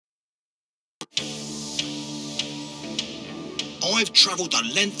I've travelled the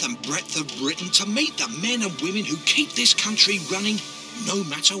length and breadth of Britain to meet the men and women who keep this country running no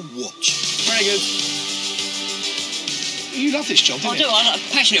matter what. Very good. You love this job, don't you? I do. I'm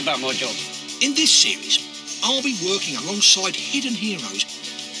passionate about my job. In this series, I'll be working alongside hidden heroes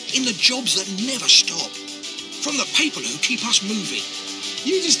in the jobs that never stop. From the people who keep us moving.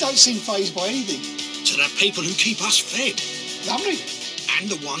 You just don't seem fazed by anything. To the people who keep us fed. Lovely. And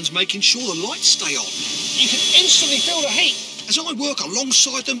the ones making sure the lights stay on. You can instantly feel the heat. As I work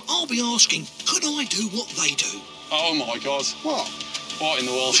alongside them, I'll be asking, could I do what they do? Oh, my God. What? What in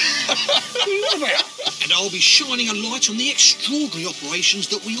the world? What are you on about? And I'll be shining a light on the extraordinary operations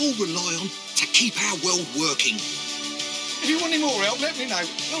that we all rely on to keep our world working. If you want any more help, let me know.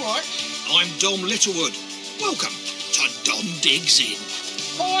 All right. I'm Dom Littlewood. Welcome to Dom Digs In.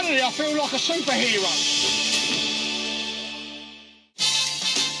 Finally, I feel like a superhero.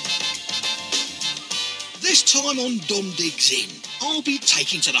 This time on Dom Digs In, I'll be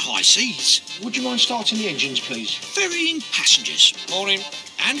taking to the high seas. Would you mind starting the engines, please? Ferrying passengers. Morning.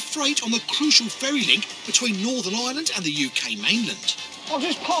 And freight on the crucial ferry link between Northern Ireland and the UK mainland. I've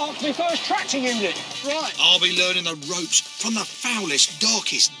just parked my first tractor unit. Right. I'll be learning the ropes from the foulest,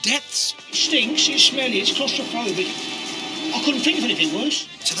 darkest depths. It stinks, it's smelly, it's claustrophobic. I couldn't think of anything worse.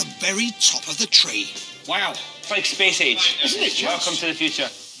 To the very top of the tree. Wow. It's like space age. Isn't it, Charles? Welcome to the future.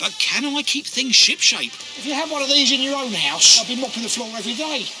 But can I keep things shipshape? If you have one of these in your own house, I'd be mopping the floor every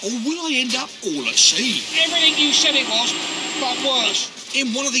day. Or will I end up all at sea? Everything you said it was, but worse.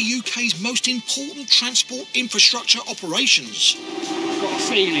 In one of the UK's most important transport infrastructure operations. I've got a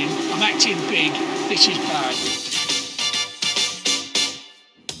feeling I'm acting big. This is bad.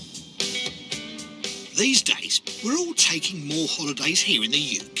 These days, we're all taking more holidays here in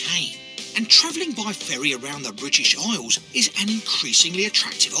the UK. And travelling by ferry around the British Isles is an increasingly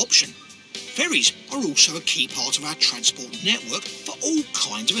attractive option. Ferries are also a key part of our transport network for all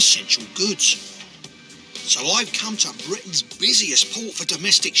kinds of essential goods. So I've come to Britain's busiest port for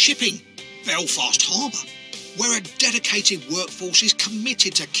domestic shipping, Belfast Harbour, where a dedicated workforce is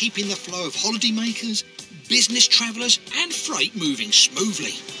committed to keeping the flow of holidaymakers, business travellers and freight moving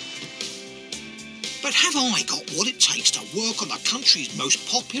smoothly. But have I got what it takes to work on the country's most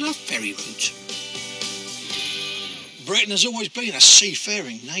popular ferry route? Britain has always been a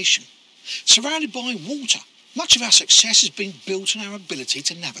seafaring nation. Surrounded by water, much of our success has been built on our ability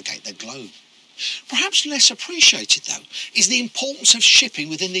to navigate the globe. Perhaps less appreciated, though, is the importance of shipping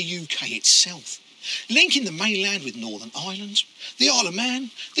within the UK itself, linking the mainland with Northern Ireland, the Isle of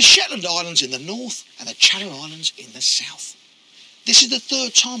Man, the Shetland Islands in the north and the Channel Islands in the south. This is the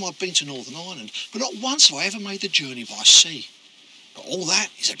third time I've been to Northern Ireland, but not once have I ever made the journey by sea. But all that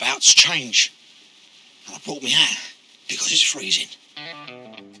is about to change. And I brought me hat because it's freezing.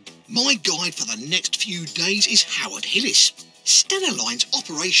 My guide for the next few days is Howard Hillis, Stena Line's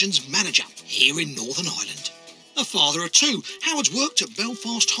operations manager here in Northern Ireland. A father of two, Howard's worked at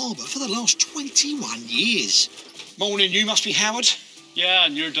Belfast Harbour for the last 21 years. Morning, you must be Howard. Yeah,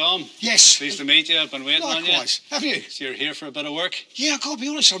 and you're Dom. Yes. Pleased to meet you. I've been waiting on you. Likewise. Have you? So you're here for a bit of work? Yeah, I can't be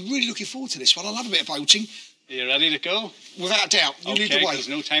honest, I'm really looking forward to this one. I love a bit of boating. Are you ready to go? Without doubt. You lead the way. There's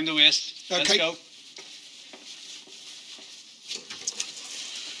no time to waste. Okay. Let's go.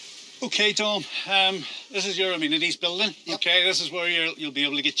 Okay, Dom. This is your amenities building. Yep. Okay, this is where you'll be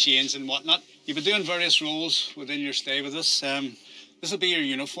able to get changed and whatnot. You've been doing various roles within your stay with us. This will be your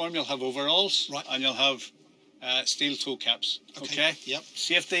uniform. You'll have overalls. Right. And you'll have steel toe caps. Okay? Yep.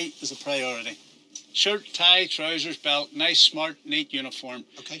 Safety is a priority. Shirt, tie, trousers, belt, nice, smart, neat uniform.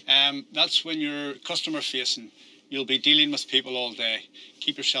 Okay. That's when you're customer facing. You'll be dealing with people all day.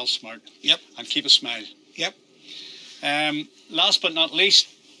 Keep yourself smart. Yep. And keep a smile. Yep. Last but not least,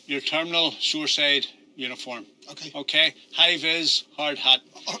 your terminal shoreside uniform. Okay. Okay. High vis, hard hat.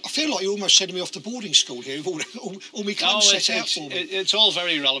 I feel like you're almost sending me off to boarding school here with all my clothes set out for me. It's all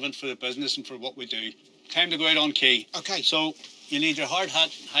very relevant for the business and for what we do. Time to go out on key. Okay. So you need your hard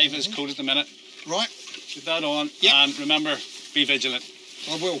hat, high vis coat at the minute. Right. Get that on. Yep. And remember, be vigilant.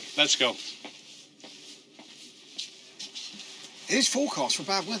 I will. Let's go. It is forecast for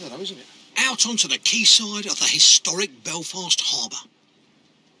bad weather though, isn't it? Out onto the quayside of the historic Belfast Harbour.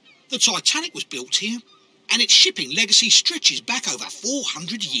 The Titanic was built here, and its shipping legacy stretches back over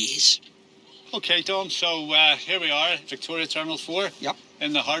 400 years. Okay, Tom, so here we are, Victoria Terminal 4. Yep.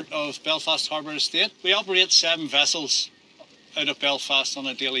 In the heart of Belfast Harbour Estate. We operate 7 vessels out of Belfast on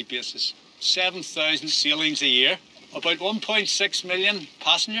a daily basis. 7,000 sailings a year, about 1.6 million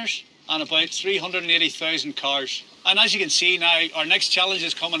passengers and about 380,000 cars. And as you can see now, our next challenge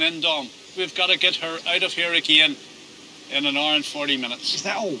is coming in, Dom. We've got to get her out of here again in an hour and 40 minutes. Is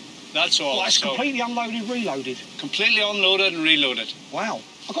that all? That's all. Well, it's So, completely unloaded, reloaded. completely unloaded and reloaded. Wow.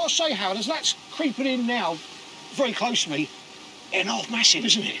 I've got to say, Howard, as that's creeping in now, very close to me, it's not massive,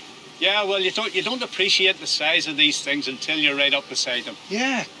 isn't it? Yeah, well, you don't appreciate the size of these things until you're right up beside them.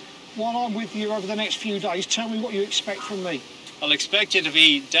 Yeah. While I'm with you over the next few days, tell me what you expect from me. I'll expect you to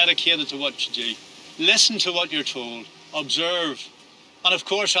be dedicated to what you do. Listen to what you're told. Observe. And of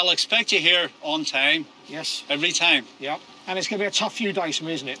course, I'll expect you here on time. Yes. Every time. Yeah. And it's going to be a tough few days for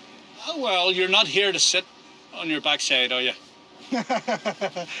me, isn't it? Oh, well, you're not here to sit on your backside, are you?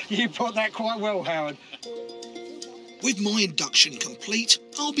 You put that quite well, Howard. With my induction complete,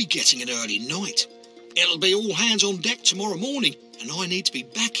 I'll be getting an early night. It'll be all hands on deck tomorrow morning, and I need to be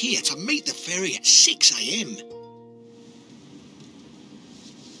back here to meet the ferry at 6 a.m.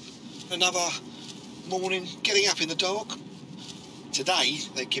 Another morning getting up in the dark. Today,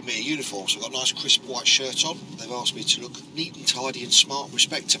 they've given me a uniform, so I've got a nice crisp white shirt on. They've asked me to look neat and tidy and smart and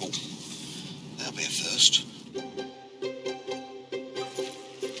respectable. That'll be a first.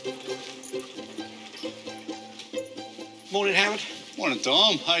 Morning, Howard. Morning,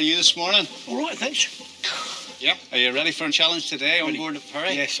 Dom. How are you this morning? All right, thanks. Yep. Are you ready for a challenge today on Ready. board the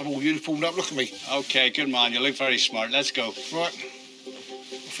ferry? Yes, I'm all uniformed up. Look at me. Okay, good man. You look very smart. Let's go. Right.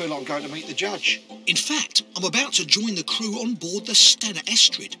 I feel like I'm going to meet the judge. In fact, I'm about to join the crew on board the Stena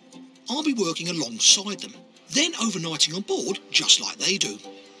Estrid. I'll be working alongside them, then overnighting on board just like they do.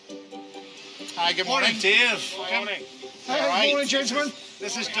 Hi, good morning. Dave. Good morning. Hey, All right. morning, gentlemen.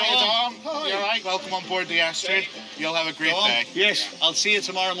 This is Dom. Hi, Dom. Hi. You all right? Welcome on board the Astrid. You'll have a great Dom. day. Yes. I'll see you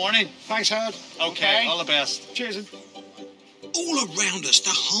tomorrow morning. Thanks, Howard. Okay. All the best. Cheers. All around us, the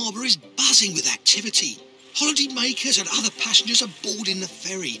harbour is buzzing with activity. Holiday makers and other passengers are boarding the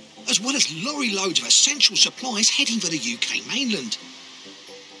ferry, as well as lorry loads of essential supplies heading for the UK mainland.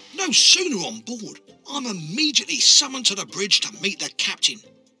 No sooner on board, I'm immediately summoned to the bridge to meet the captain.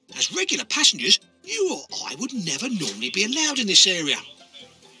 As regular passengers, you or I would never normally be allowed in this area.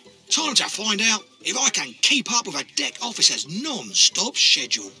 Time to find out if I can keep up with a deck officer's non-stop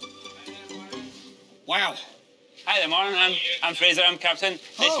schedule. Wow. Hi there, morning. I'm Fraser. I'm captain. Nice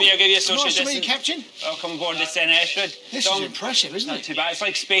Oh, to meet you. I'll give you a social nice to meet you, distance. Captain. Welcome aboard the Stena Estrid. This Dom, is impressive, isn't not it? too bad. It's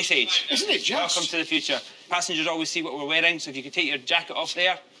like space age. Isn't it just? Welcome to the future. Passengers always see what we're wearing, so if you could take your jacket off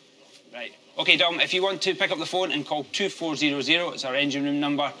there. Right. OK, Dom, if you want to pick up the phone and call 2400, it's our engine room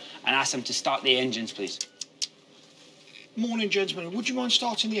number, and ask them to start the engines, please. Morning, gentlemen. Would you mind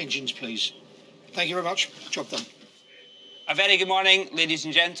starting the engines, please? Thank you very much. Job done. A very good morning, ladies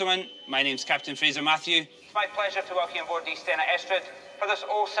and gentlemen. My name's Captain Fraser Matthew. It's my pleasure to welcome you aboard the Stena Estrid for this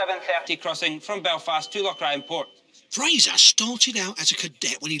 0730 crossing from Belfast to Lochrian Port. Fraser started out as a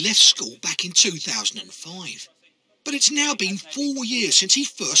cadet when he left school back in 2005. But it's now been 4 years since he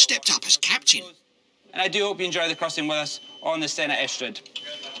first stepped up as captain. And I do hope you enjoy the crossing with us on the Stena Estrid.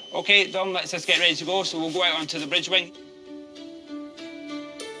 OK, Dom, let's get ready to go, so we'll go out onto the bridge wing.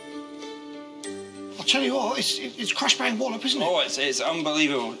 I'll tell you what, it's crash bang wallop, isn't it? Oh, it's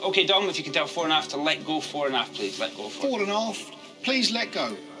unbelievable. OK, Dom, if you can tell 4.5 to let go, 4.5, please. Let go, 4. 4.5. Please let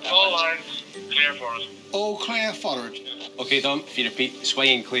go. All lines clear for us. All clear forward. OK, Dom, if you repeat,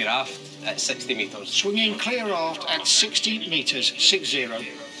 swinging clear aft at 60 metres. Swinging clear aft at 60 metres, 60. You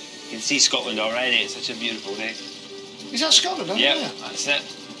can see Scotland already. It's such a beautiful day. Is that Scotland? Oh, Yep, yeah. that's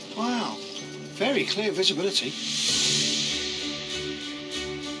it. Wow. Very clear visibility.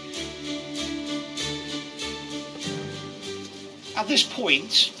 At this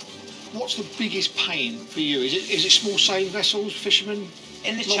point, what's the biggest pain for you? Is it small sailing vessels, fishermen?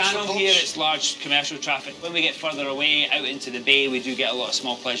 In the lobster channel pots? here, it's large commercial traffic. When we get further away, out into the bay, we do get a lot of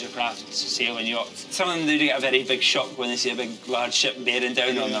small pleasure craft, sailing yachts. Some of them do get a very big shock when they see a big, large ship bearing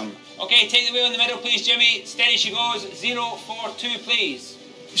down on them. OK, take the wheel in the middle, please, Jimmy. Steady she goes. 042, please.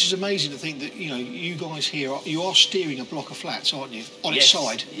 This is amazing to think that, you know, you guys here, you are steering a block of flats, aren't you? On its Yes.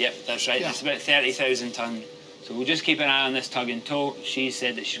 side. Yep, that's right. Yeah. It's about 30,000 tonne. So we'll just keep an eye on this tug in tow. She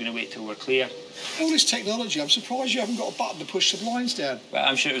said that she's going to wait till we're clear. All this technology, I'm surprised you haven't got a button to push the blinds down. Well,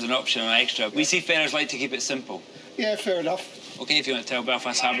 I'm sure it was an option, an extra. We seafarers like to keep it simple. Yeah, fair enough. OK, if you want to tell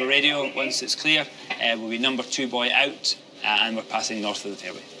Belfast Harbour Radio, once it's clear, we'll be number 2 buoy out, and we're passing north of the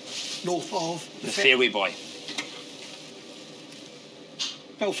fairway. North of The fairway buoy.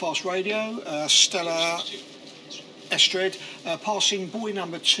 Belfast Radio, Stella Estrid, passing buoy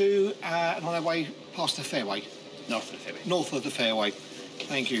number 2, and on their way past the fairway. North of the fairway. North of the fairway.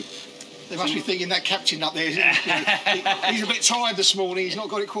 Thank you. They must be thinking that captain up there, isn't he? He's a bit tired this morning, he's not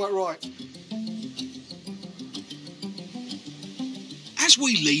got it quite right. As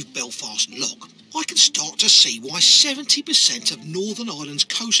we leave Belfast Lock, I can start to see why 70% of Northern Ireland's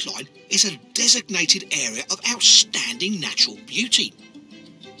coastline is a designated area of outstanding natural beauty.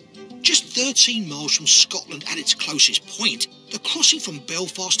 13 miles from Scotland at its closest point, the crossing from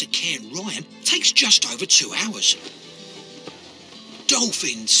Belfast to Cairnryan takes just over 2 hours.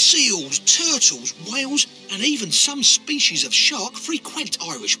 Dolphins, seals, turtles, whales and even some species of shark frequent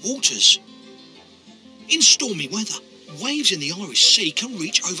Irish waters. In stormy weather, waves in the Irish Sea can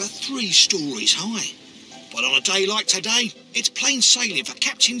reach over 3 stories high. But on a day like today, it's plain sailing for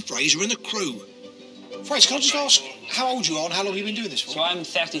Captain Fraser and the crew. Fraser, can I just ask how old you are and how long you've been doing this for? So I'm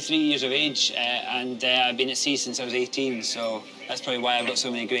 33 years of age and I've been at sea since I was 18, so that's probably why I've got so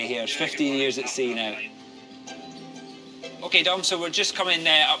many grey hairs. 15 years at sea now. OK, Dom, so we're just coming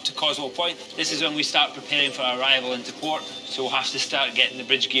up to Causewell Point. This is when we start preparing for arrival into port, so we'll have to start getting the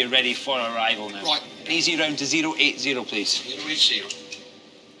bridge gear ready for arrival now. Right. Easy round to 080, please. 080.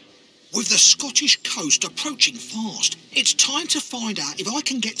 With the Scottish coast approaching fast, it's time to find out if I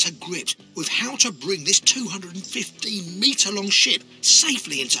can get to grips with how to bring this 215-metre-long ship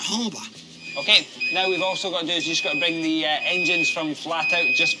safely into harbour. OK, now we've also got to do is just got to bring the engines from flat out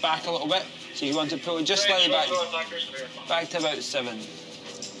just back a little bit. So you want to pull it just slightly back to about 7.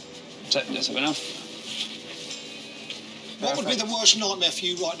 That's enough. What would be the worst nightmare for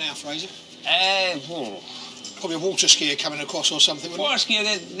you right now, Fraser? Oh. Probably a water skier coming across or something, wouldn't Water skier,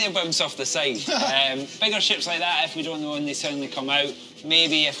 they bounce off the side. Bigger ships like that, if we don't know when they suddenly come out,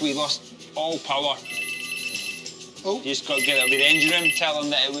 maybe if we lost all power. Oh. You just got to get it with the engine room, tell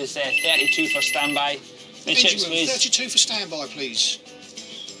them that it was 32 for standby. Engine room, 32 for standby, please.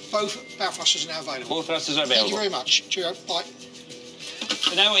 Both bow thrusters are now available. Both thrusters are available. Thank you very much. Cheerio. Bye.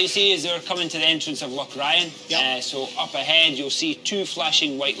 So now what you see is we're coming to the entrance of Loch Ryan. Yep. So up ahead you'll see 2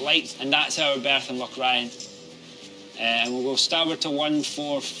 flashing white lights, and that's our berth in Loch Ryan. And we'll go starboard to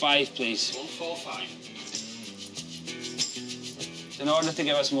 145, please. 145. In order to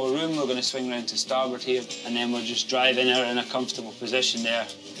give us more room, we're going to swing round to starboard here, and then we'll just drive in her in a comfortable position there.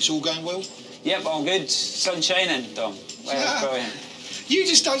 It's all going well? Yep, all good. Sun shining, Dom. Well, brilliant. You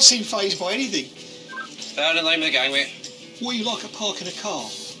just don't seem fazed by anything. Third in line with the gangway. What are you like at parking a car?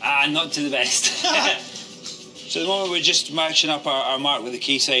 Not to the best. So at the moment we're just marching up our mark with the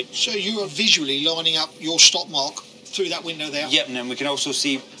quayside. So you are visually lining up your stop mark through that window there? Yep, and then we can also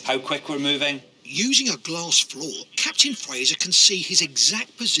see how quick we're moving. Using a glass floor, Captain Fraser can see his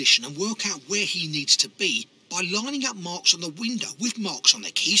exact position and work out where he needs to be by lining up marks on the window with marks on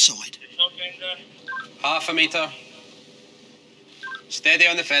the quayside. Half a metre. Steady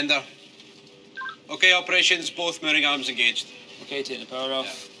on the fender. OK, operations, both mooring arms engaged. OK, take the power off.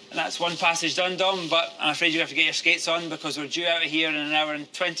 Yeah. And that's one passage done, Dom, but I'm afraid you have to get your skates on because we're due out of here in an hour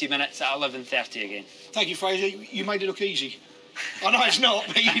and 20 minutes at 11:30 again. Thank you, Fraser. You made it look easy. I know it's not,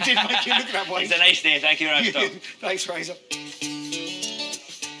 but you did make it look that way. It's a nice day. Thank you very much, Dom. Thanks, Fraser.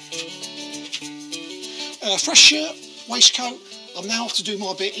 Fresh shirt, waistcoat. I'm now off to do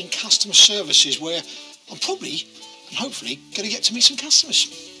my bit in customer services where I'm probably and hopefully going to get to meet some customers.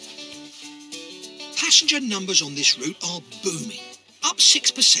 Passenger numbers on this route are booming, up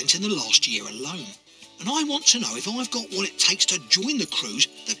 6% in the last year alone. And I want to know if I've got what it takes to join the crews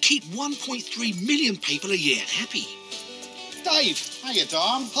that keep 1.3 million people a year happy. Dave. Hiya,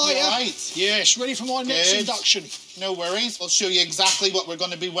 Dom. Hiya. Right. Yes, ready for my next induction. No worries. We'll show you exactly what we're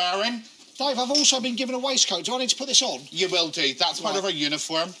going to be wearing. Dave, I've also been given a waistcoat. Do I need to put this on? You will do. That's part of our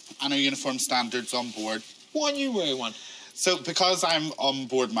uniform and our uniform standards on board. Why aren't you wearing one? So, because I'm on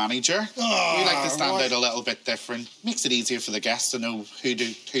board manager, we like to stand out a little bit different. Makes it easier for the guests to know who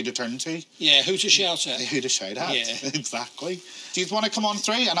to turn to. Yeah, who to shout at. Who to shout at. Yeah. Exactly. Do you want to come on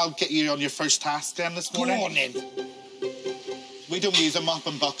through and I'll get you on your first task then this morning? Go on then. We don't use a mop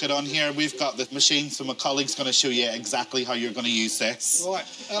and bucket on here. We've got the machine, so my colleague's going to show you exactly how you're going to use this. Right.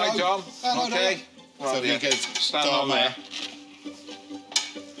 Hi, Dom. Hello, okay. So if you could stand on there.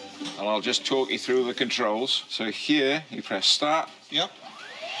 And I'll just talk you through the controls. So here, you press start. Yep.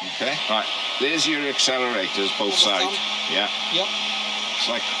 Okay. Right. There's your accelerators, both sides. Yeah. Yep. It's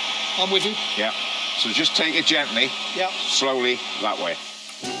like. I'm with you. Yeah. So just take it gently. Yep. Slowly that way.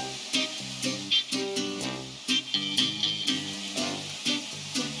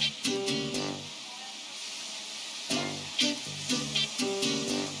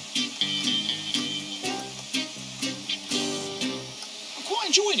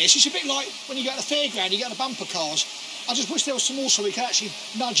 Enjoying this. It's a bit like when you go to the fairground, you get the bumper cars. I just wish there was some more so we could actually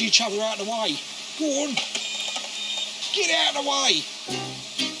nudge each other out of the way. Go on. Get out of the way.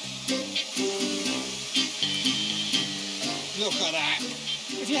 Look at that.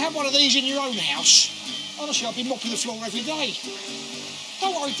 If you had one of these in your own house, honestly, I'd be mopping the floor every day.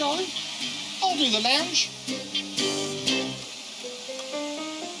 Don't worry, darling. I'll do the lounge.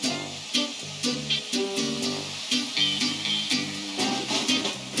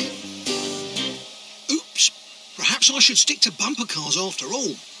 I should stick to bumper cars after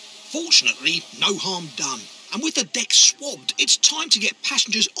all. Fortunately, no harm done. And with the deck swabbed, it's time to get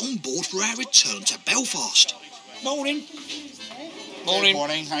passengers on board for our return to Belfast. Morning. Good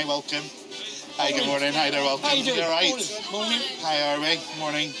morning. Hi, welcome. Hi, good morning. Hi there, welcome. How you doing? You all right? Morning. Hi, are we?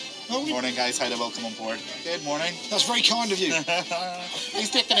 Morning. Morning. Morning, guys. Hi there, welcome on board. Good morning. That's very kind of you. He's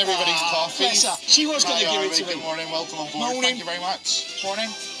taking everybody's coffee. Bless her. She was going to give it to me. Good morning, welcome on board. Morning. Thank you very much. Morning.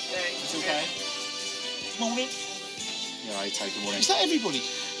 It's okay. Morning. You're right, hi, good morning. Is that everybody?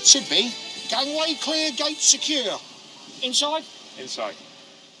 Should be. Gangway clear, gate secure. Inside? Inside.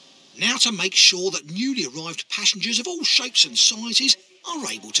 Now to make sure that newly arrived passengers of all shapes and sizes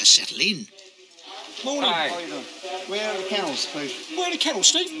are able to settle in. Morning. Hi. How you doing? Where are the kennels, please? Where are the kennels,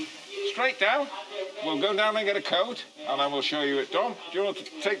 Steve? Straight down. We'll go down and get a code, and I will show you it, Dom. Do you want to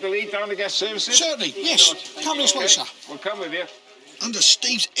take the lead down to guest services? Certainly, yes. Come this way, sir. We'll come with you. Under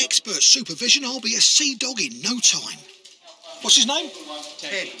Steve's expert supervision, I'll be a sea dog in no time. What's his name?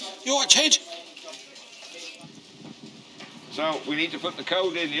 Ted. You all right, Ted? So, we need to put the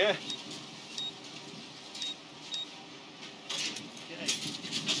code in, yeah?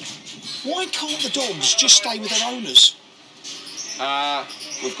 Why can't the dogs just stay with their owners?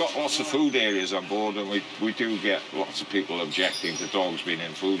 We've got lots of food areas on board, and we do get lots of people objecting to dogs being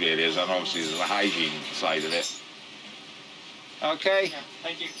in food areas, and obviously there's a hygiene side of it. Okay. Yeah,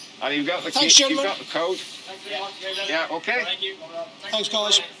 thank you. And you've got the Thanks, key, you've gentlemen. got the code. Thanks very much. Yeah, okay. Thank you. Thanks,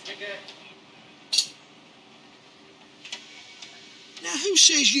 guys. Now, who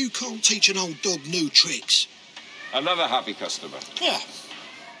says you can't teach an old dog new tricks? Another happy customer. Yeah.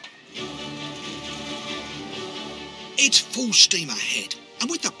 It's full steam ahead, and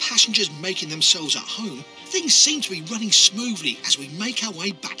with the passengers making themselves at home, things seem to be running smoothly as we make our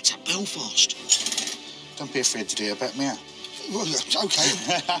way back to Belfast. Don't be afraid to do a bit, mate. Well, okay.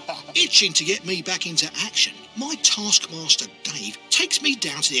 Itching to get me back into action, my taskmaster Dave takes me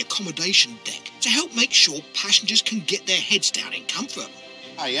down to the accommodation deck to help make sure passengers can get their heads down in comfort.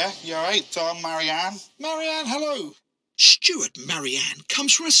 Hiya, you all right, Dom, Marianne? Marianne, hello. Stuart Marianne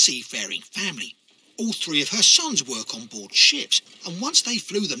comes from a seafaring family. All three of her sons work on board ships, and once they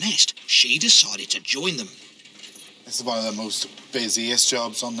flew the nest, she decided to join them. This is one of the most busiest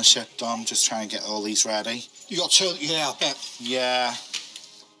jobs on the ship, Dom, just trying to get all these ready. You got to, yeah, I bet. Yeah.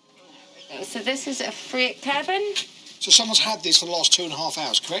 So this is a freight cabin? So someone's had this for the last 2.5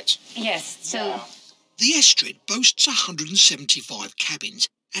 hours, correct? Yes, so The Estrid boasts 175 cabins,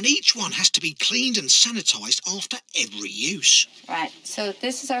 and each one has to be cleaned and sanitised after every use. right. So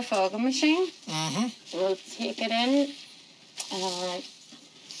this is our fogging machine. Mm-hmm. We'll take it in. And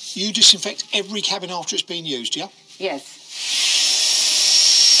You disinfect every cabin after it's been used, yeah? yes.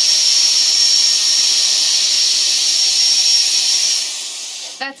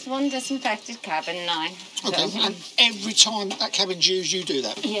 That's one disinfected cabin now. Okay, So, and every time that cabin's used, you do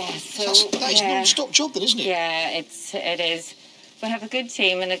that? yeah, so That is yeah. non-stop job then, isn't it? Yeah, it is. We have a good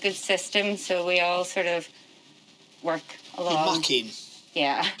team and a good system, so we all sort of work You're along. mucking.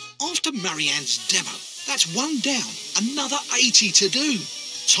 Yeah. After Marianne's demo, that's one down, another 80 to do.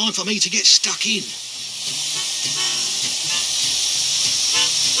 Time for me to get stuck in.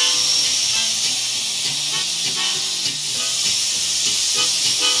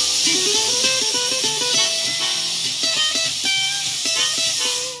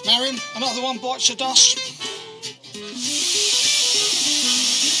 Marion, another one bites the dust.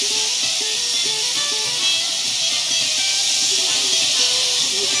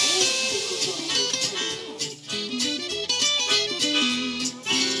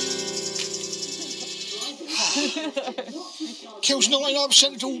 Kills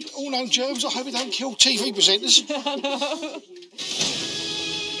 99% of all known germs. I hope it don't kill TV presenters.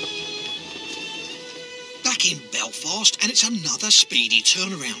 Back in Belfast, and it's another speedy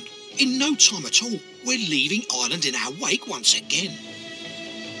turnaround. In no time at all, we're leaving Ireland in our wake once again.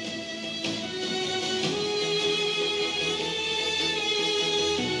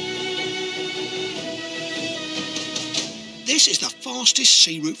 This is the fastest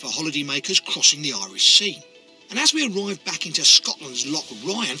sea route for holidaymakers crossing the Irish Sea. And as we arrive back into Scotland's Loch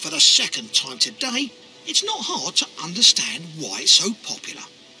Ryan for the second time today, it's not hard to understand why it's so popular.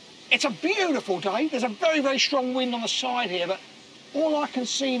 It's a beautiful day. There's a very, very strong wind on the side here, but all I can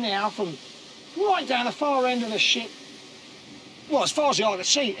see now from right down the far end of the ship, well, as far as the eye can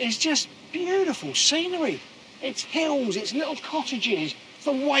see, is just beautiful scenery. It's hills, it's little cottages, it's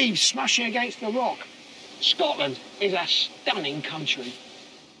the waves smashing against the rock. Scotland is a stunning country.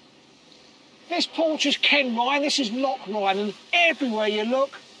 This port is Ken Ryan, this is Loch Ryan, and everywhere you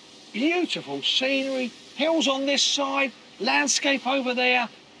look, beautiful scenery, hills on this side, landscape over there.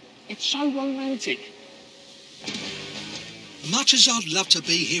 It's so romantic. Much as I'd love to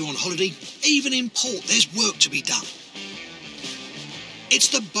be here on holiday, even in port there's work to be done. It's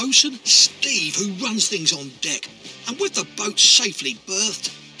the bosun, Steve, who runs things on deck. And with the boat safely berthed,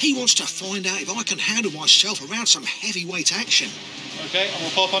 he wants to find out if I can handle myself around some heavyweight action. OK, and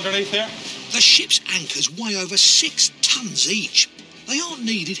we'll pop underneath here. The ship's anchors weigh over 6 tons each. They aren't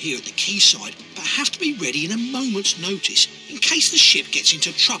needed here at the quayside, but have to be ready in a moment's notice in case the ship gets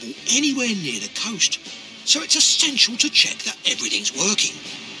into trouble anywhere near the coast. So it's essential to check that everything's working.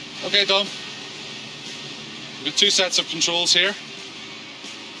 OK, Dom. We've got 2 sets of controls here.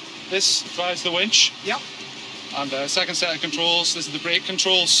 This drives the winch. Yep. And second set of controls, this is the brake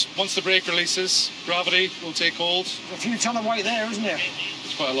controls. Once the brake releases, gravity will take hold. A few ton of weight there, isn't there?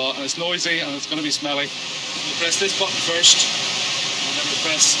 It's quite a lot, and it's noisy, and it's going to be smelly. We'll press this button first, and then we'll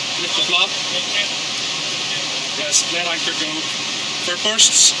press lift the flap. Yes, let anchor go. For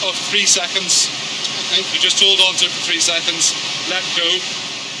bursts of 3 seconds, okay, you just hold on to it for 3 seconds, let go.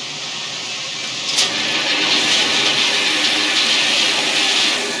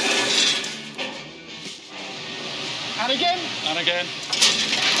 And again. And again.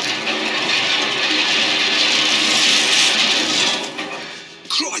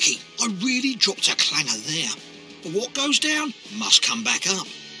 Crikey, I really dropped a clanger there. But what goes down must come back up.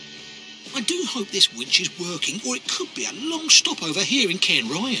 I do hope this winch is working, or it could be a long stopover here in Cairn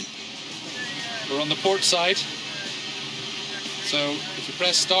Ryan. We're on the port side. So if you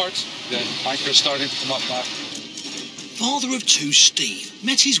press start, the anchor's starting to come up now. Father of 2 Steve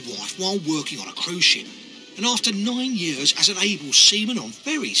met his wife while working on a cruise ship, and after 9 years as an able seaman on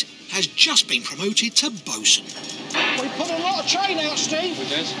ferries, has just been promoted to bosun. We put a lot of chain out, Steve. We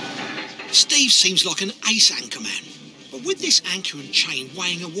did. Steve seems like an ace anchorman, but with this anchor and chain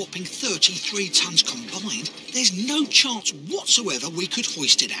weighing a whopping 33 tons combined, there's no chance whatsoever we could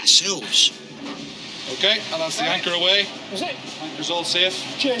hoist it ourselves. OK, and that's the anchor away. Is it? Anchor's all safe.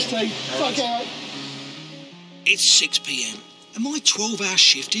 Cheers, Steve. Take care. It's 6 p.m, and my 12-hour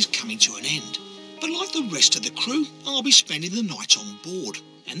shift is coming to an end. But like the rest of the crew, I'll be spending the night on board.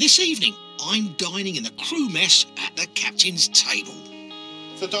 And this evening, I'm dining in the crew mess at the captain's table.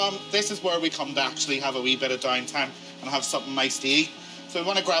 So Dom, this is where we come to actually have a wee bit of downtime and have something nice to eat. So we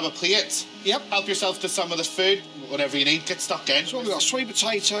want to grab a plate. Yep. Help yourself to some of the food, whatever you need, get stuck in. So we've got sweet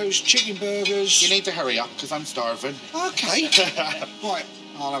potatoes, chicken burgers. You need to hurry up, because I'm starving. OK. Right,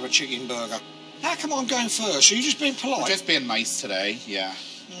 I'll have a chicken burger. How come I'm going first? Are you just being polite? We're just being nice today, yeah.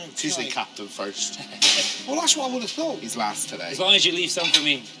 Okay. It's usually captain first. Well, that's what I would have thought. He's last today. As long as you leave some for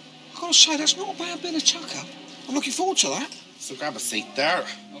me. I've got to say, that's not a bad bit of tucker. I'm looking forward to that. So grab a seat there.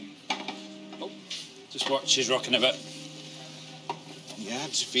 Oh, just watch, she's rocking a bit. Yeah,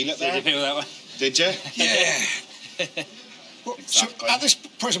 did you feel it Did you there? feel that one? Did you? Yeah. Well, Exactly. So at this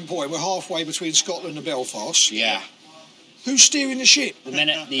present point, we're halfway between Scotland and Belfast. Yeah. Who's steering the ship? The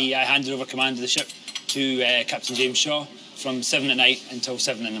minute I handed over command of the ship to Captain James Shaw, from 7 at night until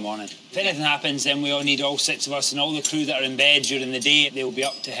 7 in the morning. If anything happens, then we all need all 6 of us, and all the crew that are in bed during the day, they will be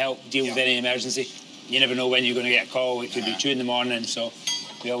up to help deal with any emergency. You never know when you're going to get a call. It could be 2 in the morning, so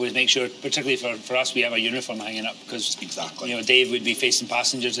we always make sure, particularly for us, we have a uniform hanging up, because you know, Dave would be facing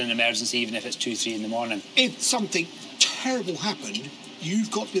passengers in an emergency even if it's 2, 3 in the morning. If something terrible happened,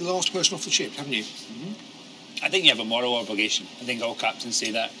 you've got to be the last person off the ship, haven't you? Mm-hmm. I think you have a moral obligation. I think all captains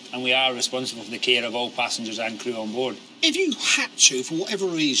say that. And we are responsible for the care of all passengers and crew on board. If you had to, for whatever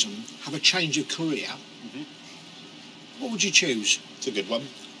reason, have a change of career, what would you choose? It's a good one.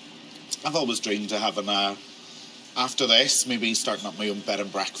 I've always dreamed of having after this, maybe starting up my own bed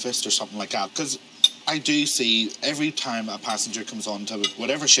and breakfast or something like that. Because I do see every time a passenger comes on to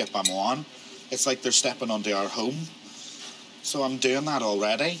whatever ship I'm on, it's like they're stepping onto our home. So I'm doing that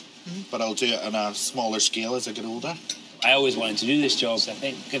already, but I'll do it on a smaller scale as I get older. I always wanted to do this job. I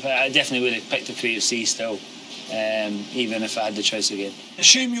think I definitely would have picked the Creative Sea still, even if I had the choice again.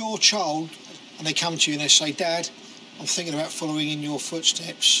 Assume you're a child and they come to you and they say, Dad, I'm thinking about following in your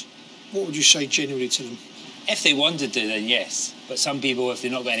footsteps. What would you say genuinely to them? If they wanted to, then yes. But some people, if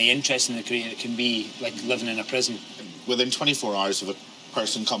they've not got any interest in the career, it can be like living in a prison. Within 24 hours of a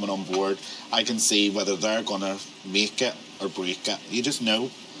person coming on board, I can see whether they're going to make it or break it. You just know.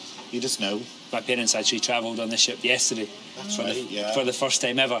 You just know. My parents actually travelled on the ship yesterday. That's for, right, the, for the first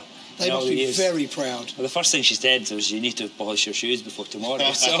time ever. They must be very proud. Well, the first thing she said was, you need to polish your shoes before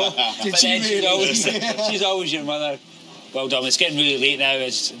tomorrow. So, Did but she then really? she's always your mother. Well done. It's getting really late now,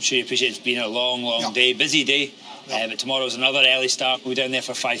 as I'm sure you appreciate. It's been a long day, busy day. But tomorrow's another early start. We're down there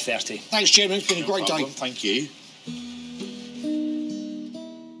for 5:30. Thanks, Jim. It's been a great day. Thank you.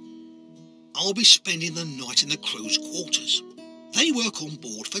 I'll be spending the night in the crew's quarters. They work on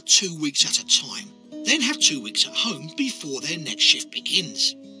board for 2 weeks at a time, then have 2 weeks at home before their next shift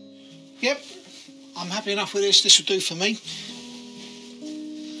begins. Yep, I'm happy enough with this. This will do for me.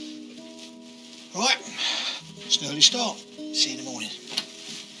 Right, it's an early start. See you in the morning.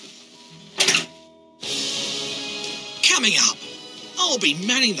 Coming up, I'll be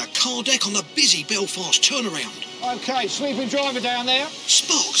manning the car deck on the busy Belfast turnaround. OK, sleeping driver down there.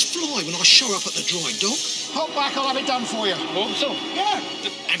 Sparks fly when I show up at the dry dock. Hop back, I'll have it done for you. Hope so. Yeah.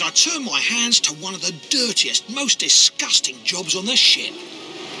 And I turn my hands to one of the dirtiest, most disgusting jobs on the ship.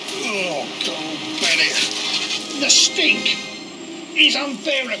 Oh, God, Bennett. The stink is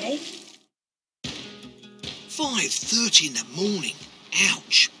unbearable. 5:30 in the morning.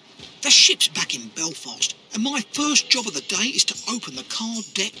 Ouch. The ship's back in Belfast, and my first job of the day is to open the car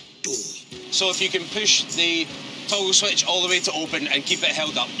deck door. So if you can push the toggle switch all the way to open and keep it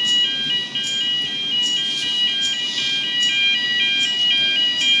held up.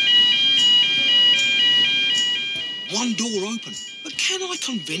 One door open, but can I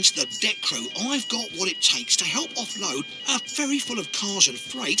convince the deck crew I've got what it takes to help offload a ferry full of cars and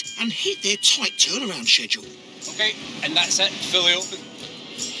freight and hit their tight turnaround schedule? Okay, and that's it, fully open.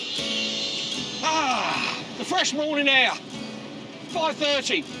 Ah, the fresh morning air.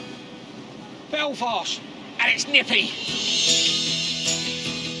 5:30. Belfast. And it's nippy.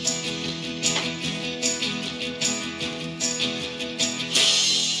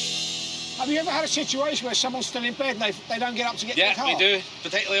 Have you ever had a situation where someone's still in bed and they don't get up to get their car? Yeah, we do.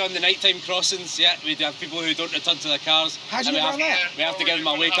 Particularly on the nighttime crossings, yeah, we do have people who don't return to their cars. How do you get around that? We have to give them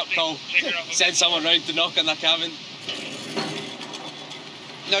a wake-up call, send someone round to knock on their cabin.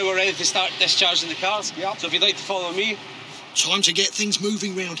 Now we're ready to start discharging the cars. Yep. So if you'd like to follow me, Time to get things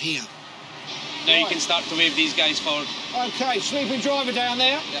moving round here. now you can start to wave these guys forward. OK, sleeping driver down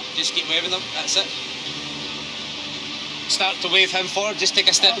there. Yeah, just keep waving them, that's it. Start to wave him forward, just take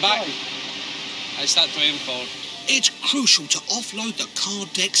a step back and start to wave him forward. It's crucial to offload the car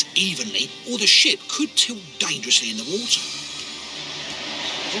decks evenly, or the ship could tilt dangerously in the water.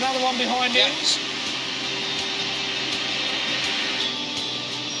 There's another one behind you.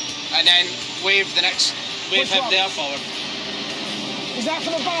 And then wave the next, wave him there forward. Is that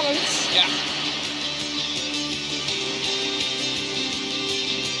for the balance? Yeah.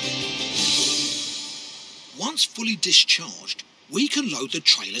 Once fully discharged, we can load the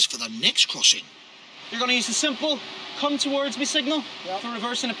trailers for the next crossing. You're going to use the simple come towards me signal for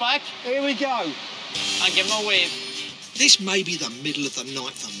reversing it back. Here we go. And give him a wave. This may be the middle of the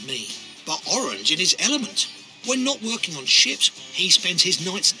night for me, but Orange in his element. When not working on ships, he spends his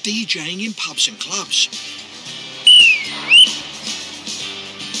nights DJing in pubs and clubs.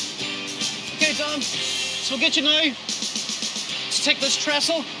 Okay, Tom. So we'll get you now to take this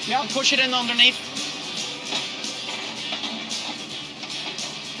trestle and push it in underneath.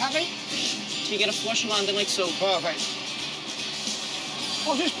 Happy? So you get a flush landing like so. Perfect.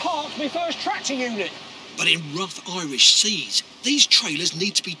 I've just parked my first tractor unit. But in rough Irish seas, these trailers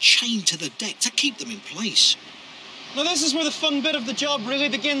need to be chained to the deck to keep them in place. Now this is where the fun bit of the job really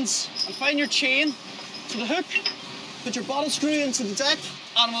begins. And find your chain to the hook, put your bottle screw into the deck,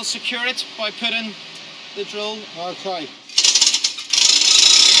 and we'll secure it by putting the drill. OK.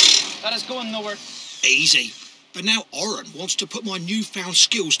 That is going nowhere. Easy. But now Oren wants to put my newfound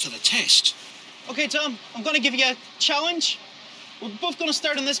skills to the test. Okay, Tom, I'm going to give you a challenge. We're both going to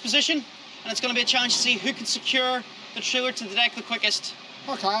start in this position, and it's going to be a challenge to see who can secure the trailer to the deck the quickest.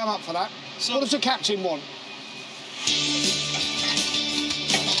 OK, I'm up for that. So, what does the captain want?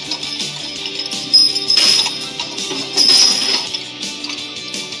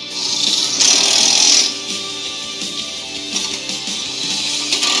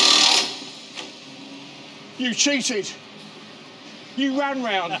 You cheated. You ran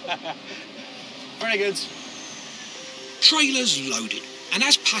round. Very good. Trailers loaded, and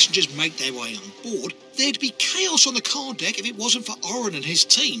as passengers make their way on board, there'd be chaos on the car deck if it wasn't for Oren and his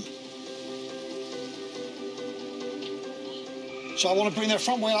team. So I want to bring their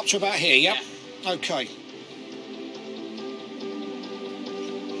front wheel up to about here, yep? Yeah. OK.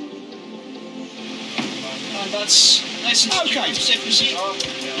 And that's nice and secure. OK. Safe to see.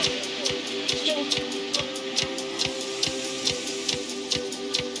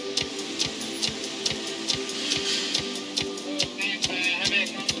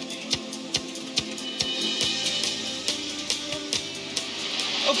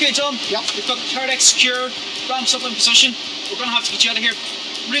 Okay, Tom. Yeah. We've got the car deck secured, ramps up in position. We're going to have to get you out of here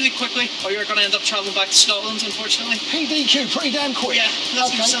really quickly, or you're going to end up travelling back to Scotland, unfortunately. PDQ, pretty damn quick. Yeah,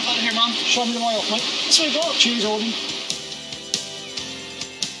 let's get yourself out of here, man. Show me the way off, mate. That's what we got. Cheers, Auden.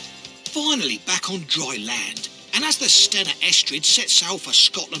 Finally back on dry land, and as the Stena Estrid sets sail for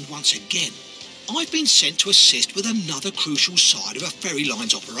Scotland once again, I've been sent to assist with another crucial side of a ferry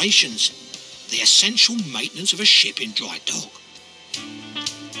line's operations, the essential maintenance of a ship in dry dock.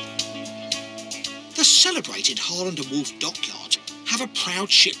 The celebrated Harland & Wolff dockyards have a proud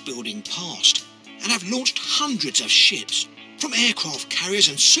shipbuilding past and have launched hundreds of ships, from aircraft carriers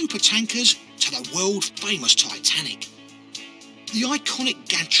and supertankers to the world-famous Titanic. The iconic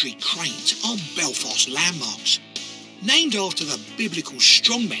gantry cranes are Belfast landmarks. Named after the biblical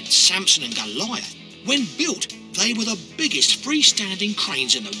strongmen Samson and Goliath, when built, they were the biggest freestanding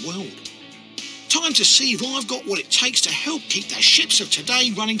cranes in the world. Time to see if I've got what it takes to help keep the ships of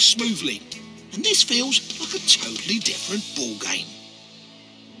today running smoothly. And this feels like a totally different ballgame.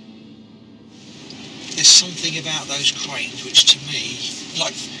 There's something about those cranes which, to me,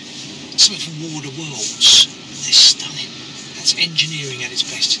 like something from War of the Worlds. They're stunning. That's engineering at its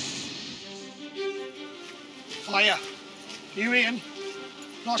best. Hiya. You Ian?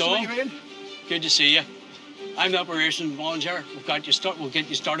 Nice to meet you, Ian. Good to see you. I'm the operations manager. We'll get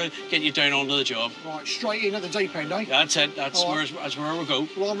you started, get you down onto the job. Right, straight in at the deep end, eh? That's it. That's where we'll go.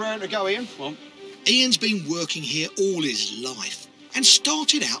 Well, I'm ready to go, Ian. Well, Ian's been working here all his life and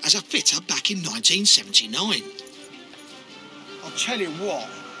started out as a fitter back in 1979. I'll tell you what,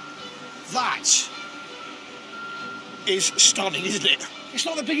 that is stunning, isn't it? It's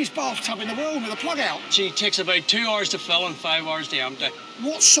like the biggest bathtub in the world with a plug out. It takes about 2 hours to fill and 5 hours to empty.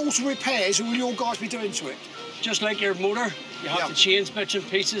 What sort of repairs will your guys be doing to it? Just like your motor, you have to change bits and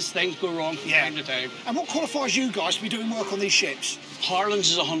pieces, things go wrong from time to time. And what qualifies you guys to be doing work on these ships?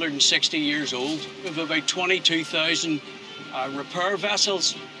 Harlands is 160 years old. We have about 22,000 repair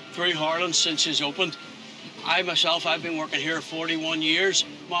vessels through Harlands since it's opened. I've been working here 41 years.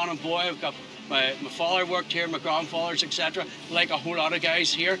 Man and boy, I've got my father worked here, my grandfathers, etc. Like a whole lot of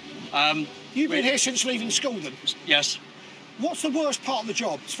guys here. You've been here since leaving school then? Yes. What's the worst part of the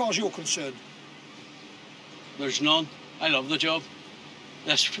job, as far as you're concerned? There's none. I love the job.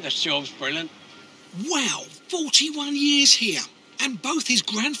 This job's brilliant. Wow, 41 years here. And both his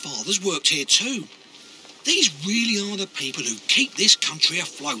grandfathers worked here too. These really are the people who keep this country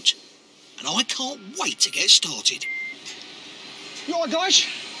afloat. And I can't wait to get started. You all right, guys?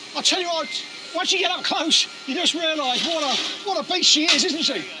 I'll tell you what, once you get up close, you just realise what a beast she is, isn't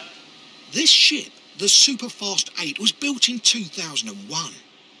she? This ship, the Superfast 8, was built in 2001.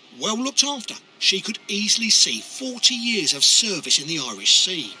 Well looked after, she could easily see 40 years of service in the Irish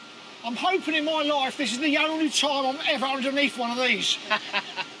Sea. I'm hoping in my life this is the only time I'm ever underneath one of these.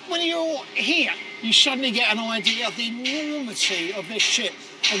 When you're here, you suddenly get an idea of the enormity of this ship.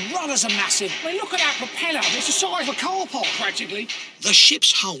 The rudders are massive. I mean, look at that propeller. It's the size of a car park, practically. The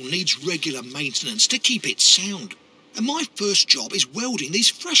ship's hull needs regular maintenance to keep it sound. And my first job is welding these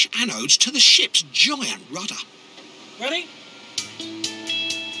fresh anodes to the ship's giant rudder. Ready?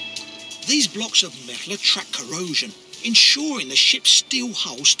 These blocks of metal attract corrosion, ensuring the ship's steel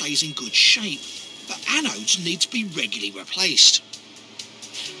hull stays in good shape. But anodes need to be regularly replaced.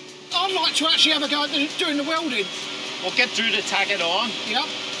 I'd like to actually have a go at doing the welding. We'll get through to tack it on. Yep.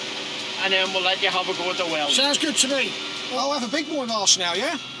 And then we'll let you have a go at the weld. Sounds good to me. Well, I'll have a big boy mask now,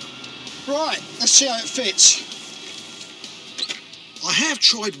 yeah? Right, let's see how it fits. I have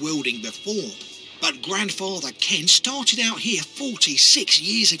tried welding before, but grandfather Ken started out here 46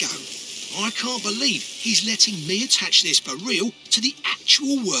 years ago. I can't believe he's letting me attach this for real to the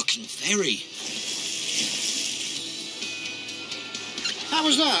actual working ferry. How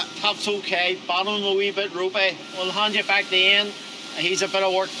was that? That's okay. Bottom a wee bit ropey. We'll hand you back the end. He's a bit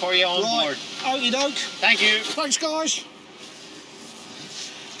of work for you on board. Okie doke. Thank you. Thanks, guys.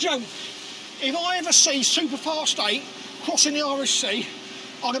 Joe, if I ever see Superfast 8 crossing the Irish Sea,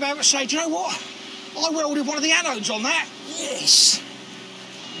 I'll be able to say, do you know what? I welded one of the anodes on that. Yes.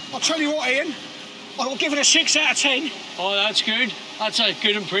 I'll tell you what, Ian, I will give it a 6 out of 10. Oh, that's good. That's a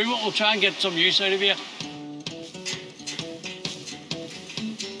good improvement. We'll try and get some use out of you.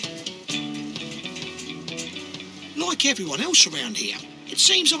 Like everyone else around here, it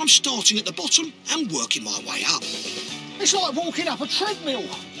seems I'm starting at the bottom and working my way up. It's like walking up a treadmill.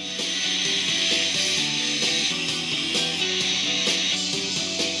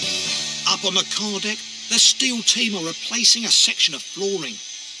 Up on the car deck, the steel team are replacing a section of flooring,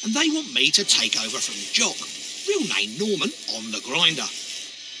 and they want me to take over from Jock, real name Norman, on the grinder.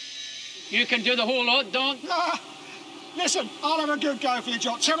 You can do the whole lot, Don. Listen, I'll have a good go for you,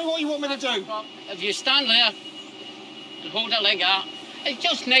 Jock. Tell me what you want me to do. Well, if you stand there, hold it like that. It's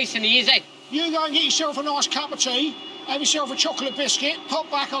just nice and easy. You go and get yourself a nice cup of tea, have yourself a chocolate biscuit, pop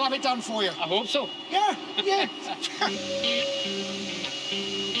back, I'll have it done for you. I hope so. Yeah, yeah.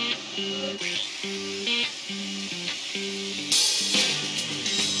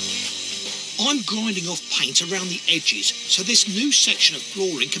 I'm grinding off paint around the edges so this new section of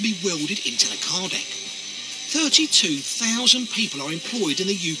flooring can be welded into the car deck. 32,000 people are employed in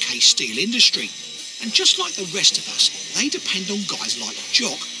the UK steel industry. And just like the rest of us, they depend on guys like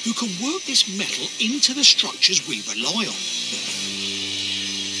Jock who can work this metal into the structures we rely on.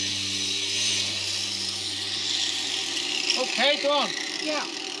 Okay, go on. Yeah.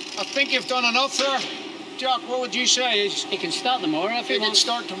 I think you've done enough there. Jock, what would you say? You can start tomorrow if you You can want.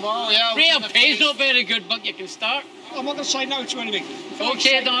 start tomorrow, yeah. Real pay's not very good, but you can start. I'm not going to say no to anything.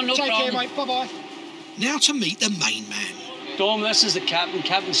 Okay, Don, no Take problem. care, mate. Bye-bye. Now to meet the main man. Dom, this is the captain,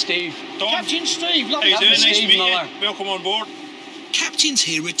 Captain Steve. Captain Steve, How lovely. you doing? Nice to Steve meet Miller. you. Welcome on board. Captains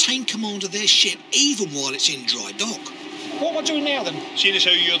here retain command of their ship even while it's in dry dock. What am I doing now, then? Seeing as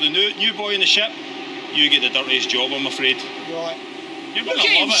how you're the new boy in the ship, you get the dirtiest job, I'm afraid. Right. You're Look going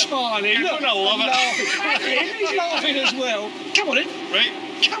to at him love it. smiling. You're Look, going to love and it. laughing. He's laughing as well. Come on in. Right,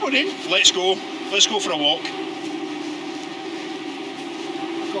 Come on in. let's go. Let's go for a walk.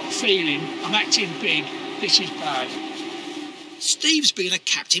 I've got a feeling I'm acting big. This is bad. Steve's been a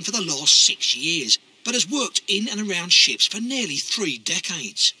captain for the last 6 years, but has worked in and around ships for nearly 3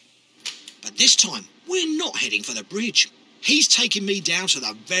 decades. But this time, we're not heading for the bridge. He's taking me down to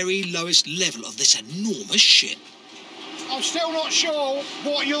the very lowest level of this enormous ship. I'm still not sure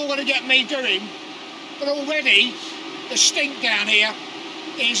what you're going to get me doing, but already the stink down here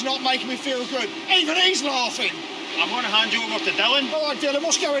is not making me feel good. Even he's laughing. I'm going to hand you over to Dylan. All right, Dylan,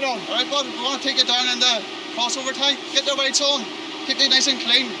 what's going on? All right, bud, we want to take it down in the crossover tank. Get the weights on. Keep it nice and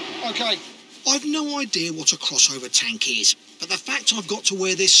clean. Okay. I've no idea what a crossover tank is, but the fact I've got to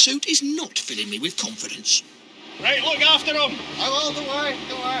wear this suit is not filling me with confidence. Right, look after him. I will, don't worry,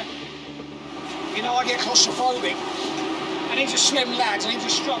 don't worry. You know, I get claustrophobic. And he's a slim lad, and he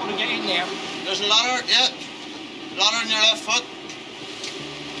just struggle to get in there. There's a ladder, yeah. Ladder on your left foot.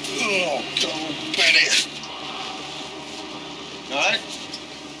 Oh, God, Benny. All right.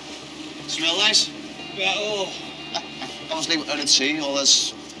 Smell nice? Yeah, oh. Obviously, out at sea, all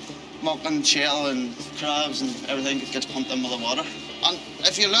this muck and shell and crabs and everything gets pumped in with the water. And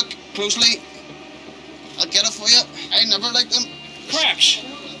if you look closely, I'll get it for you. I never liked them. Crabs.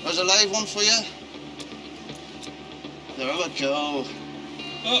 There's a live one for you. There we go.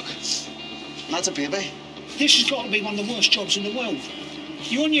 Look, And that's a baby. this has got to be one of the worst jobs in the world.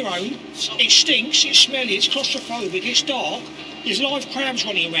 You're on your own, it stinks, it's smelly, it's claustrophobic, it's dark, there's live crabs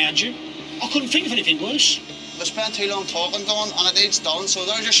running around you. I couldn't think of anything worse. We spent too long talking, Don, and it needs done, so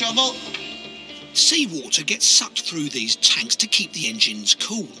there's your shovel. Seawater gets sucked through these tanks to keep the engines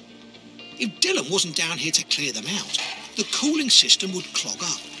cool. If Dylan wasn't down here to clear them out, the cooling system would clog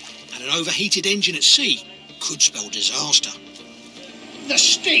up, and an overheated engine at sea could spell disaster. The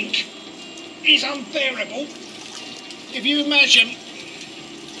stink is unbearable. If you imagine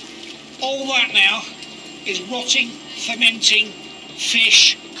all that now is rotting, fermenting,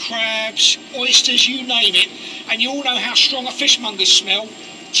 fish, crabs, oysters, you name it, and you all know how strong a fishmonger's smell.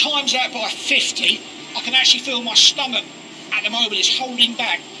 Times that by 50, I can actually feel my stomach at the moment is holding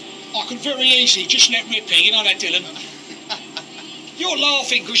back. I could very easily just let rip here, you know that, Dylan? You're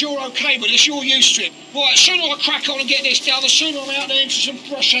laughing because you're okay with this, you're used to it. Right, the sooner I crack on and get this done, the sooner I'm out there into some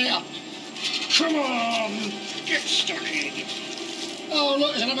fresh air. Come on, get stuck in. Oh,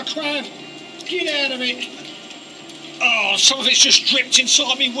 look, there's another crab. Get out of it. Oh, some of it's just dripped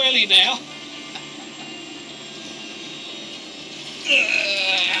inside me welly now.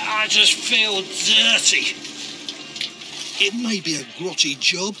 I just feel dirty. It may be a grotty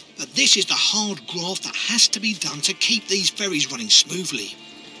job, but this is the hard graft that has to be done to keep these ferries running smoothly.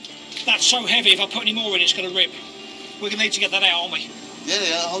 That's so heavy, if I put any more in, it's going to rip. We're going to need to get that out, aren't we?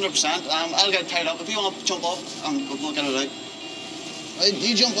 Yeah, 100%. I'll get tied up. If you want to jump up, we'll get it out. Right,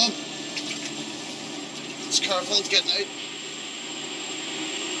 you jump up. It's careful, it's getting out.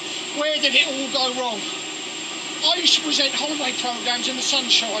 Where did it all go wrong? I used to present holiday programmes in the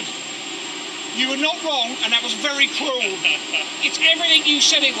sunshine. You were not wrong, and that was very cruel. It's everything you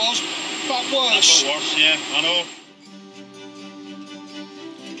said it was, but worse. But worse, yeah, I know.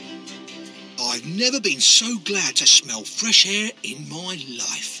 I've never been so glad to smell fresh air in my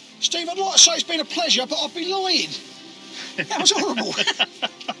life. Steve, I'd like to say it's been a pleasure, but I'd be lying. That was horrible.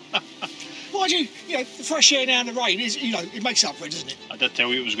 Mind you, the fresh air now in the rain is, it makes up for it, doesn't it? I did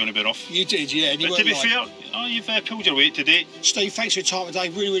tell you it was going to be rough. You did, yeah. And you But to be weren't lying. fair, you've pulled your weight today. Steve, thanks for your time today.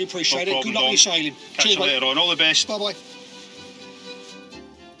 Really, really appreciate No it. problem, Good luck with your Dom. sailing. Catch Cheers, you mate. later on. All the best. Bye-bye.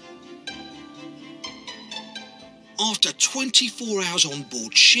 After 24 hours on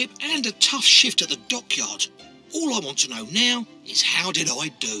board ship and a tough shift at the dockyard, all I want to know now is how did I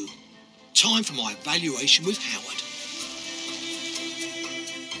do? Time for my evaluation with Howard.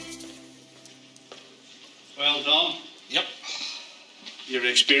 Well done. Yep. Your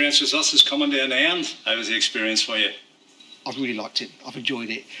experience with us is coming to an end. How was the experience for you? I've really liked it. I've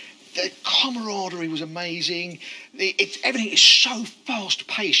enjoyed it. The camaraderie was amazing. Everything is so fast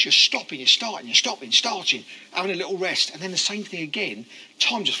paced. You're stopping, you're starting, you're stopping, starting, having a little rest, and then the same thing again.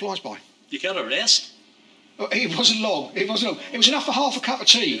 Time just flies by. You got a rest? Oh, it wasn't long. It wasn't long. It was enough for half a cup of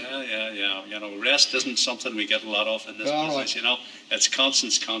tea. Yeah. You know, rest isn't something we get a lot of in this business, right. you know. It's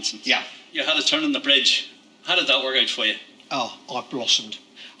constant. Yeah. You had a turn on the bridge. How did that work out for you? Oh, I blossomed.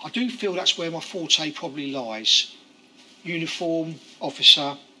 I do feel that's where my forte probably lies. Uniform,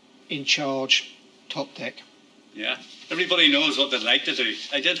 officer, in charge, top deck. Yeah. Everybody knows what they'd like to do.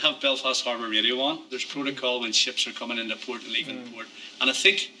 I did have Belfast Harbour Radio on. There's protocol when ships are coming into port and leaving port. And I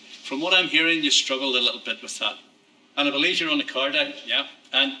think, from what I'm hearing, you struggled a little bit with that. And I believe you're on the car deck, yeah.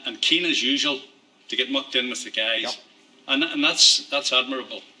 And keen as usual to get mucked in with the guys. Yep. And that's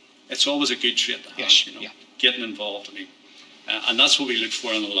admirable. It's always a good trait to have, Yes, you know, yeah. getting involved. I mean, and that's what we look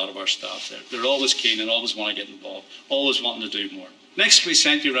for in a lot of our staff there. They're always keen and always want to get involved, always wanting to do more. Next, we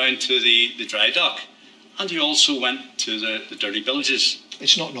sent you round to the dry dock, and you also went to the dirty villages.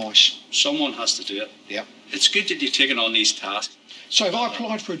 It's not nice. Someone has to do it. Yep. It's good that you've taken on these tasks. So if I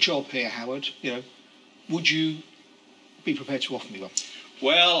applied for a job here, Howard, you know, would you be prepared to offer me one?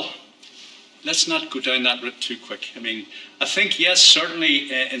 Well, let's not go down that route too quick. I mean, I think, yes, certainly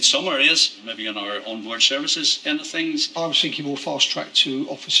in some areas, maybe in our onboard services end of things. I was thinking more fast track to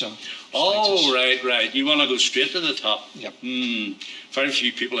officer Oh, status. right. You want to go straight to the top. Yep. Very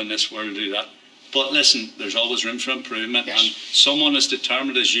few people in this world do that. But listen, there's always room for improvement. Yes. And someone as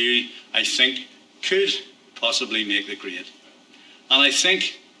determined as you, I think, could possibly make the grade. And I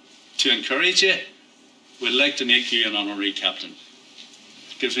think, to encourage you, we'd like to make you an honorary captain.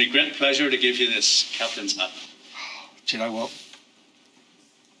 It gives me great pleasure to give you this captain's hat. Do you know what?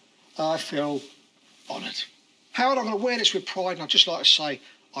 I feel honoured. Howard, I'm going to wear this with pride, and I'd just like to say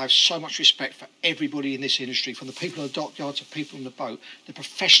I have so much respect for everybody in this industry, from the people on the dockyard to people on the boat, the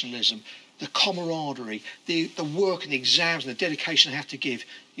professionalism, the camaraderie, the work and the exams and the dedication they have to give.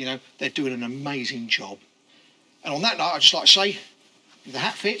 You know, they're doing an amazing job. And on that note, I'd just like to say, if the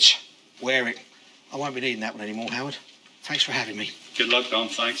hat fits, wear it. I won't be needing that one anymore, Howard. Thanks for having me. Good luck, Don.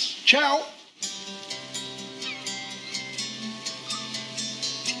 Thanks. Ciao.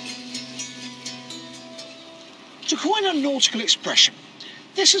 To coin a nautical expression,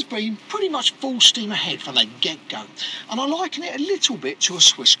 this has been pretty much full steam ahead from the get-go, and I liken it a little bit to a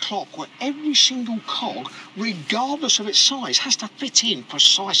Swiss clock where every single cog, regardless of its size, has to fit in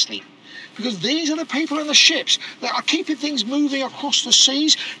precisely. Because these are the people in the ships that are keeping things moving across the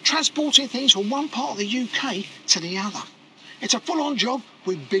seas, transporting things from one part of the UK to the other. It's a full-on job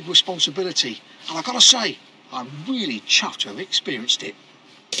with big responsibility, and I've got to say, I'm really chuffed to have experienced it.